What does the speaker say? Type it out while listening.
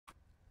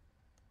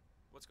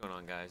What's going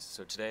on, guys?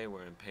 So today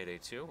we're in Payday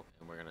 2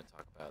 and we're going to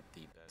talk about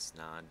the best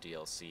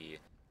non-DLC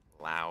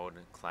loud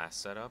class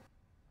setup.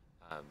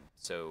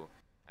 So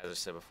as I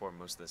said before,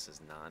 most of this is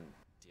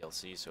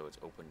non-DLC, so it's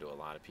open to a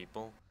lot of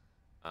people.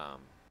 Um,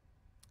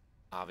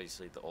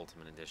 Obviously the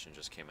Ultimate Edition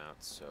just came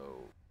out, so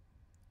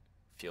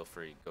feel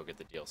free, go get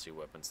the DLC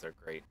weapons, they're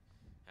great.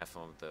 Have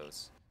fun with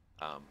those.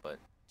 But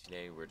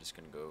today we're just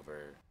going to go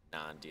over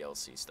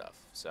non-DLC stuff.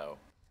 So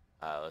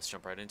let's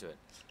jump right into it.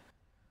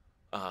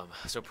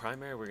 So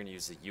primary, we're going to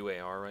use the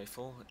UAR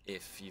rifle.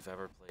 If you've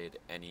ever played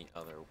any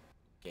other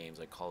games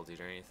like Call of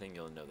Duty or anything,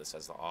 you'll know this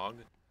as the AUG.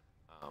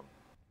 Um,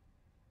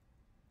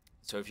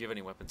 so if you have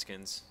any weapon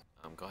skins,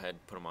 go ahead,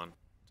 put them on.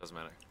 Doesn't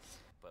matter.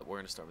 But we're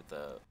going to start with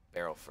the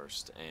barrel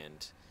first,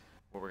 and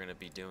what we're going to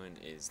be doing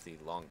is the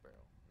long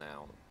barrel.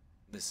 Now,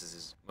 this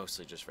is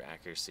mostly just for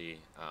accuracy.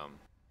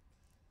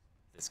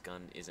 This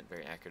gun isn't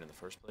very accurate in the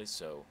first place,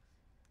 so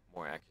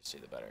more accuracy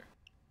the better.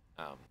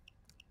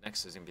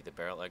 Next is going to be the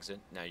barrel exit.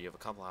 Now you have a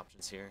couple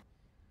options here,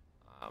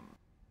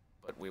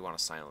 but we want a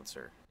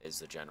silencer is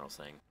the general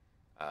thing.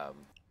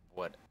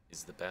 What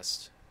is the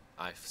best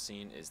I've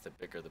seen is the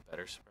bigger the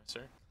better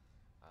suppressor.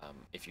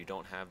 If you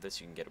don't have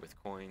this, you can get it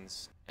with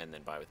coins and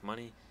then buy with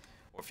money,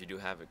 or if you do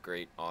have it,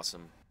 great,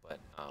 awesome, but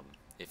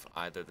if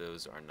either of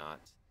those are not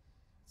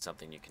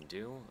something you can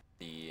do,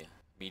 the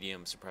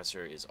medium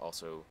suppressor is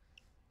also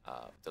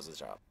does the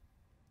job.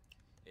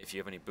 If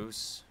you have any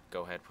boosts,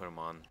 go ahead, put them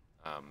on,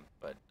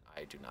 but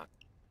I do not.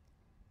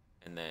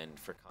 And then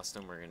for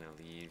custom, we're going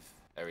to leave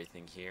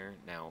everything here.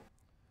 Now,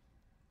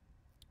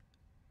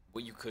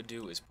 what you could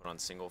do is put on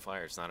single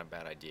fire. It's not a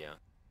bad idea,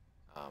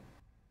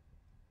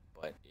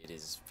 but it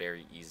is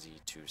very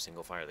easy to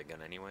single fire the gun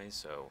anyway,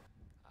 so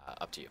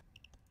up to you.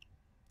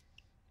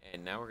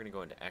 And now we're going to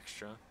go into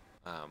extra.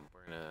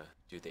 We're going to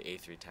do the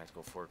A3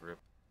 tactical foregrip.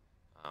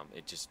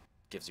 It just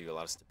gives you a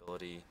lot of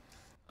stability,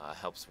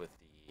 helps with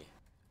the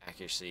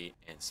accuracy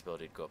and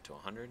stability to go up to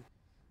 100.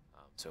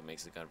 So it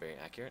makes the gun very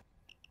accurate.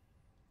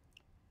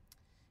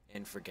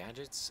 And for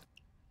gadgets,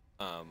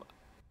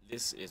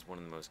 this is one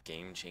of the most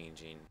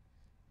game-changing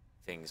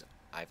things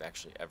I've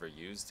actually ever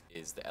used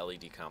is the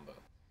LED combo,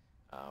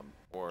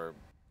 or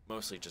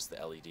mostly just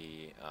the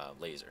LED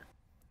laser.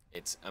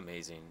 It's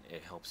amazing.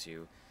 It helps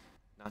you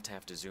not to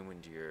have to zoom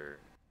into your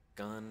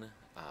gun.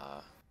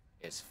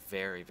 It's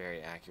very,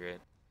 very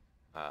accurate.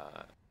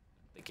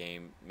 The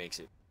game makes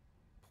it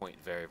point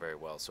very, very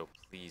well, so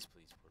please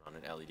put on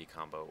an LED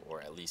combo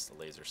or at least a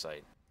laser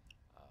sight,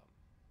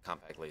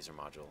 compact laser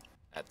module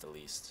at the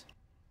least.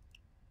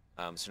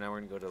 So now we're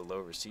going to go to the low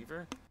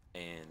receiver,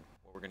 and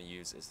what we're going to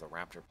use is the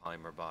Raptor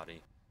polymer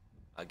body.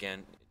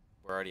 Again,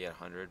 we're already at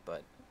 100,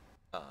 but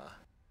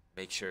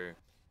make sure you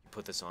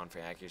put this on for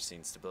accuracy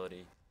and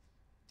stability.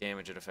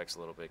 Damage it affects a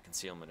little bit,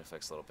 concealment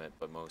affects a little bit,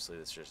 but mostly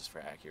this is just for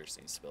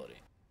accuracy and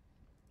stability.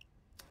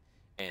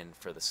 And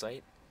for the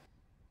sight,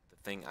 the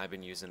thing I've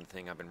been using, the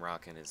thing I've been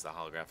rocking is the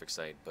holographic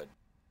sight, but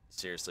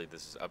seriously,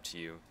 this is up to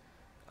you.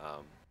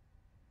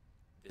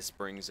 This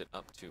brings it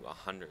up to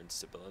 100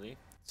 stability,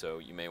 so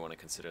you may want to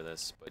consider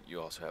this, but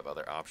you also have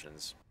other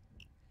options.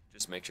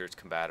 Just make sure it's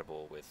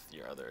compatible with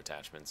your other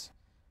attachments.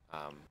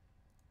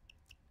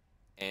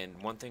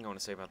 And one thing I want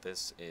to say about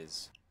this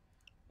is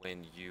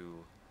when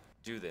you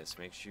do this,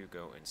 make sure you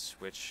go and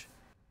switch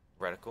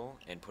reticle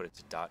and put it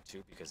to dot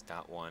 2 because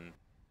dot 1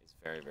 is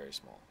very, very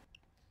small.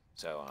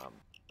 So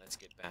let's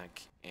get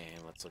back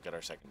and let's look at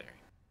our secondary.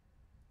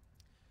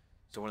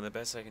 So one of the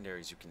best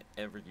secondaries you can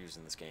ever use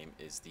in this game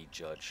is the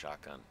Judge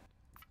shotgun.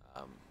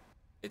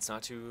 It's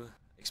not too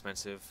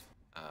expensive,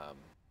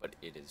 but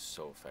it is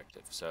so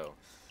effective. So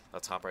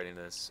let's hop right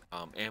into this.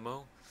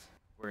 Ammo,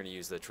 we're going to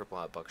use the triple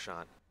out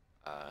buckshot.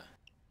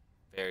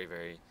 Very,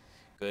 very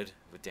good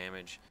with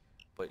damage.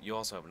 But you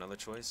also have another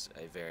choice,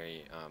 a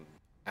very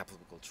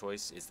applicable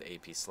choice is the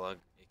AP slug.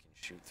 It can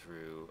shoot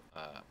through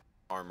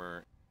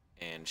armor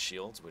and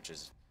shields, which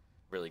is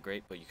really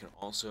great, but you can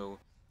also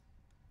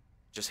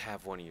just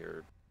have one of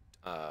your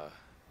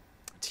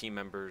team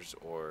members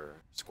or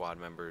squad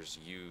members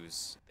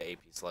use the AP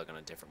slug on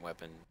a different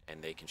weapon and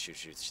they can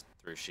shoot you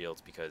through shields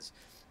because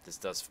this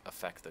does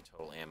affect the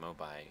total ammo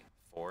by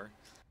 4,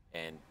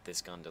 and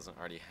this gun doesn't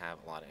already have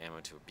a lot of ammo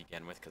to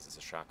begin with because it's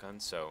a shotgun,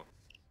 so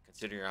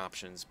consider your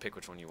options, pick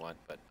which one you want,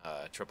 but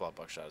triple out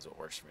buckshot is what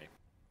works for me.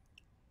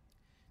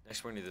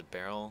 Next we're going to do the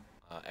barrel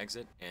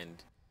exit,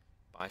 and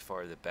by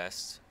far the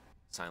best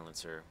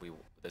silencer, we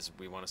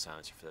want a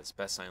silencer for this.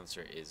 Best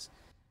silencer is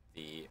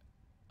the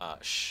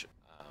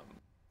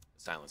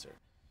silencer.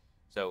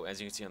 So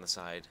as you can see on the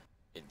side,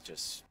 it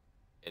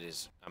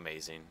is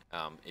amazing.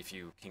 If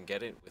you can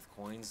get it with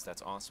coins,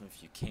 that's awesome.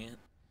 If you can't,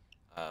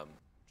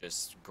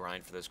 just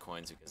grind for those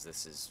coins because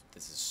this is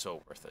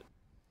so worth it.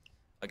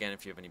 Again,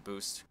 if you have any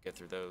boosts, get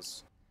through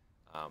those.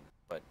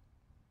 But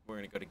we're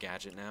going to go to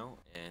gadget now,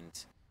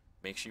 and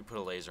make sure you put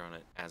a laser on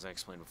it. As I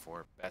explained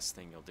before, best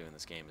thing you'll do in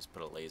this game is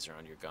put a laser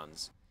on your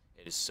guns.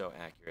 It is so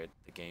accurate.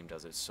 The game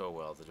does it so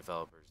well. The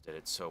developers did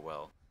it so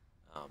well.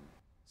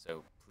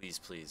 So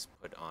please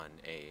put on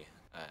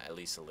at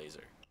least a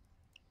laser.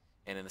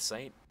 And in the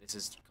sight, this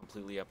is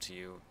completely up to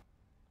you.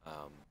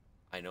 Um,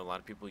 I know a lot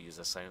of people use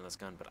a sight on this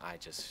gun, but I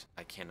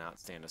cannot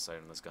stand a sight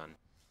on this gun.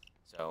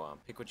 So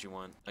pick what you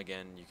want.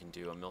 Again, you can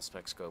do a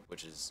mil-spec scope,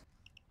 which is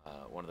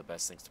one of the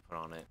best things to put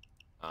on it.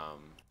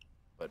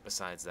 But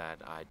besides that,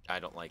 I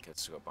don't like a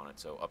scope on it,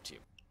 so up to you.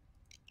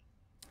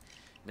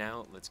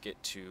 Now let's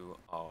get to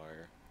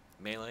our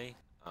melee.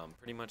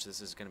 Pretty much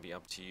this is going to be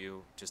up to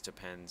you. Just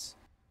depends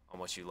on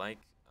what you like.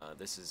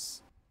 This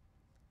is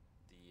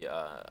the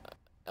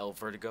El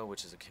Vertigo,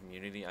 which is a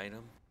community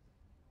item,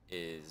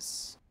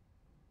 is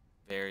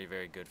very,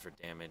 very good for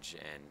damage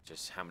and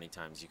just how many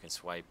times you can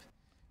swipe.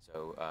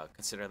 So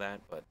consider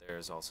that, but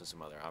there's also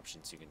some other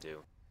options you can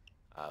do,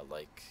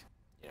 like,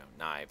 you know,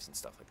 knives and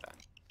stuff like that.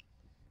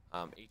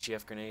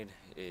 HEF grenade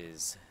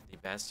is the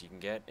best you can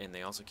get, and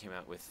they also came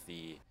out with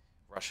the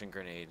Russian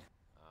grenade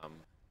um,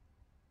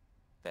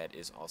 that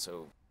is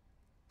also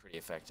pretty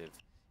effective,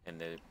 and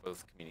they're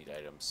both community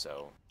items,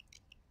 so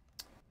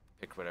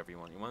pick whatever you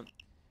want.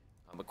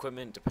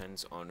 Equipment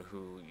depends on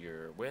who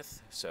you're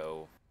with,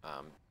 so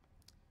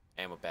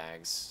ammo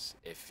bags,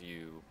 if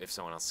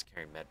someone else is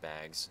carrying med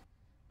bags,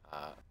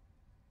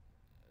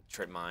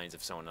 trip mines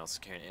if someone else is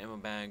carrying ammo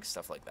bags,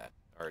 stuff like that,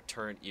 or a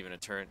turret, even a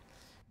turret.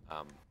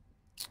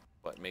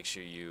 But make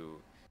sure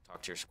you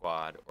talk to your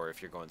squad, or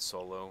if you're going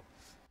solo,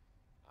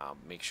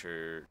 make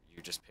sure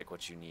you just pick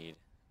what you need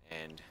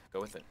and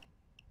go with it.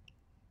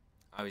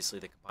 Obviously,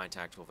 the combined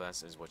tactical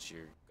vest is what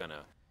you're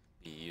gonna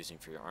be using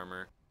for your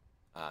armor.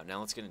 Now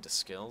let's get into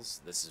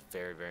skills. This is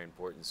very, very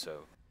important,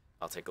 so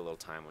I'll take a little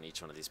time on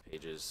each one of these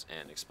pages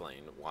and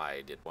explain why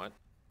I did what.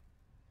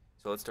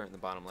 So let's start in the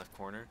bottom left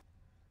corner.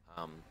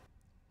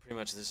 Pretty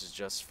much this is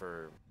just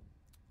for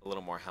a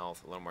little more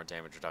health, a little more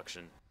damage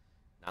reduction.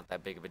 Not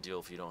that big of a deal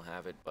if you don't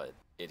have it, but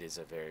it is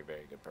a very,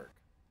 very good perk.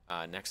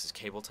 Next is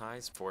Cable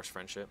Ties, Force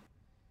Friendship.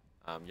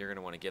 You're going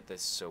to want to get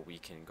this so we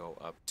can go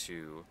up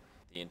to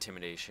the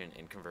Intimidation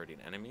and Converting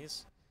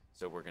Enemies.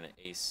 So we're going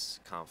to Ace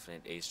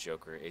Confident, Ace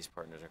Joker, Ace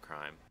Partners in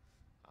Crime.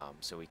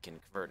 So we can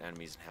convert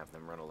enemies and have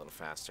them run a little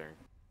faster.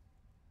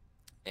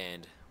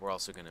 And we're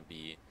also going to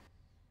be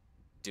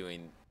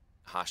doing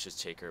Hostage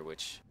Taker,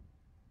 which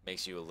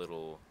makes you a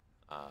little,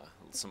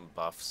 some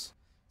buffs,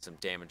 some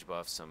damage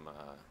buffs, some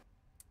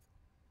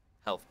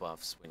health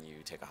buffs when you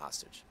take a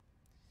hostage.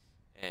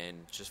 And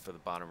just for the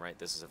bottom right,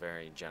 this is a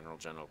very general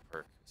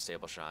perk.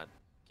 Stable Shot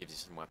gives you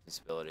some weapon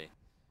stability.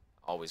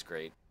 Always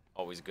great,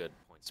 always good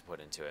points to put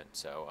into it.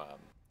 So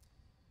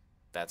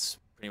that's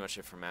pretty much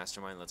it for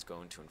Mastermind. Let's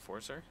go into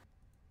Enforcer.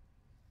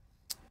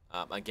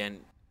 Again,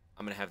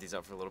 I'm going to have these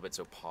up for a little bit,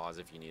 so pause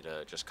if you need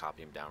to just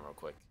copy them down real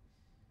quick.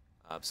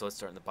 So let's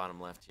start in the bottom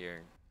left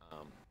here.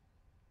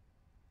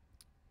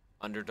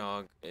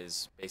 Underdog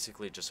is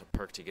basically just a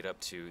perk to get up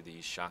to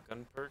the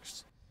shotgun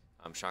perks.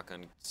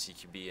 Shotgun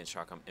CQB and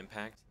Shotgun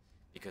Impact,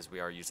 because we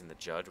are using the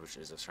Judge, which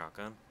is a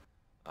shotgun.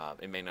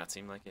 It may not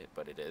seem like it,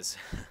 but it is.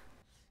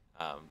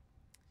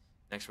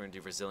 Next we're going to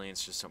do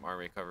Resilience, just some armor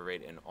recovery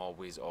rate, and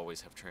always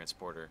have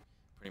Transporter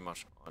pretty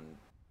much on,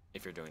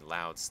 if you're doing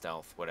loud,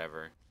 stealth,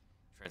 whatever.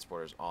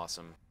 Transporter is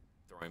awesome.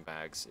 Throwing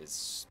bags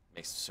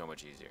makes it so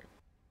much easier.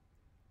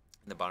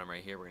 In the bottom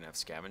right here, we're going to have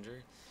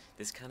Scavenger.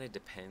 This kind of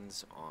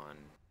depends on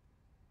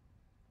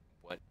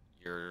what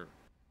your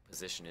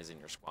position is in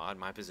your squad.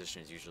 My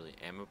position is usually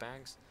ammo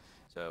bags,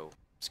 so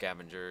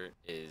Scavenger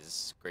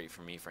is great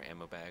for me for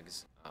ammo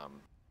bags.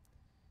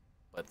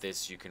 But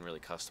this you can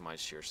really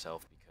customize to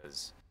yourself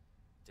because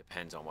it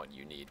depends on what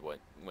you need, what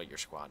your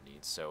squad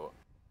needs. So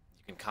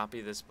you can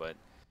copy this, but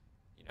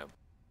you know,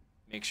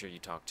 make sure you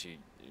talk to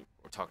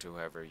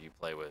whoever you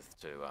play with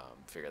to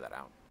figure that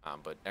out.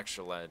 But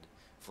extra lead,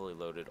 fully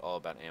loaded, all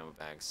about ammo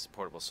bags,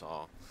 portable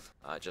saw,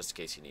 just in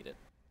case you need it.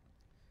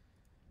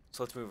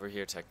 So let's move over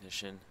here,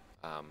 Technician.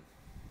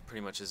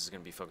 Pretty much this is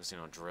going to be focusing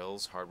on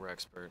drills, hardware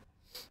expert,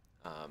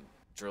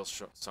 drill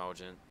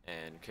sergeant,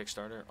 and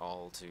Kickstarter,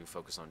 all to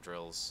focus on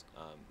drills.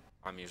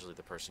 I'm usually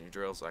the person who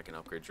drills, so I can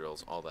upgrade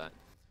drills, all that.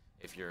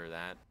 If you're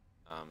that,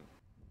 I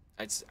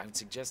would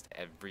suggest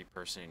every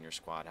person in your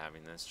squad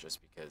having this, just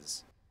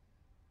because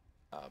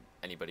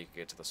anybody could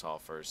get to the saw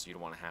first. You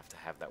don't want to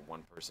have that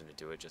one person to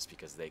do it just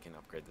because they can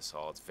upgrade the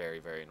saw. It's very,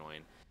 very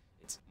annoying.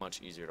 It's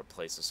much easier to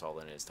place a saw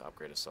than it is to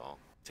upgrade a saw.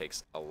 It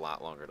takes a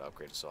lot longer to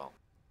upgrade a saw.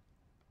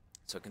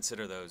 So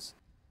consider those.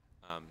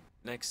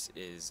 Next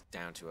is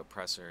down to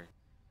Oppressor.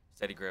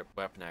 Steady grip,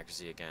 weapon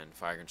accuracy again,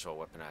 fire control,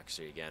 weapon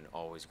accuracy again,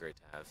 always great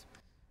to have.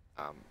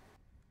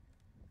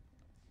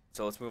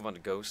 So let's move on to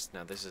Ghost.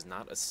 Now this is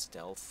not a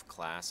stealth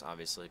class,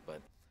 obviously,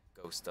 but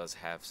Ghost does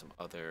have some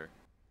other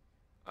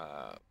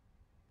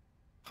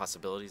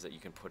possibilities that you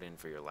can put in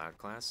for your loud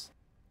class.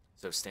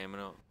 So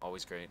stamina,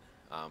 always great.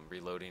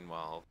 Reloading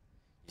while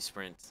you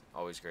sprint,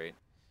 always great.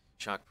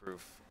 Shockproof,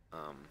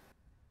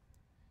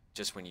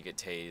 just when you get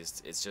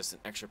tased, it's just an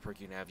extra perk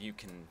you can have. You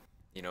can,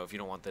 you know, if you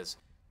don't want this,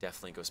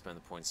 definitely go spend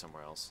the points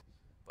somewhere else.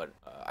 But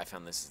I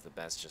found this is the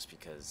best just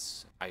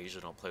because I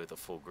usually don't play with a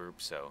full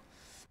group, so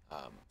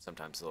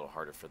sometimes it's a little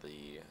harder for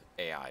the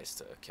AIs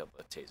to kill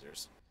the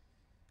tasers.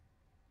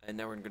 And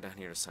now we're going to go down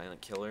here to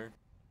Silent Killer.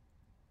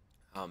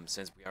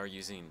 Since we are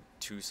using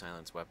two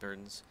silenced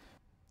weapons,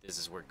 this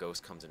is where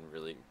Ghost comes in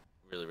really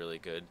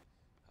good.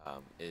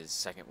 Is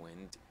Second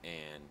Wind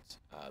and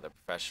the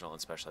professional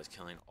and specialized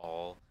killing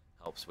all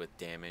helps with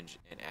damage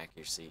and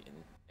accuracy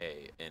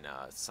in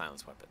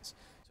silenced weapons.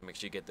 So make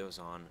sure you get those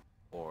on,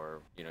 or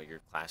your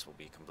class will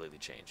be completely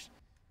changed.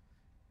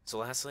 So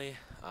lastly,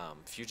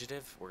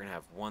 Fugitive, we're gonna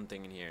have one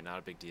thing in here, not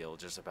a big deal,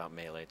 just about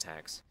melee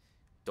attacks.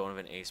 Don't have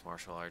an ace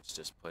martial arts,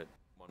 just put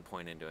 1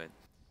 point into it,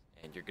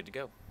 and you're good to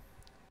go.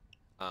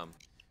 Um,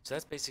 so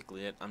that's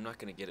basically it. I'm not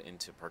gonna get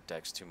into perk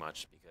decks too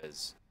much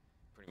because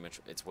pretty much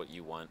it's what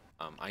you want.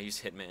 I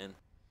use Hitman.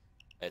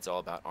 It's all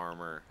about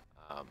armor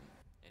um,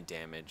 and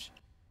damage,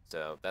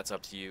 so that's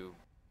up to you.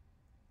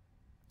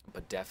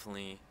 But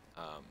definitely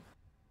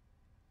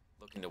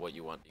look into what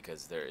you want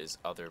because there is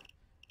other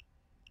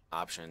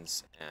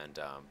options. And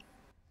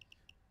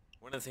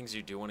one of the things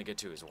you do want to get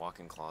to is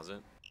walk-in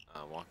closet.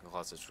 Walk-in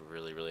closet is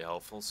really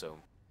helpful. So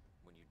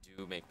when you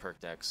do make perk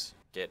decks,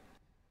 get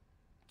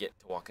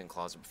to walk-in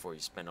closet before you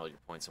spend all your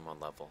points on one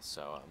level.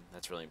 So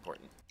that's really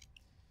important.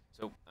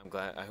 So I'm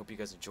glad. I hope you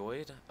guys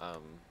enjoyed.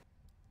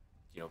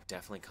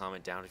 Definitely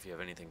comment down if you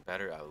have anything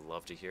better. I would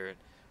love to hear it.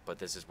 But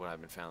this is what I've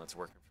been found that's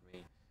working for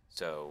me.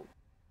 So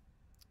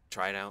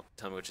try it out.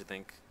 Tell me what you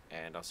think,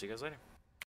 and I'll see you guys later.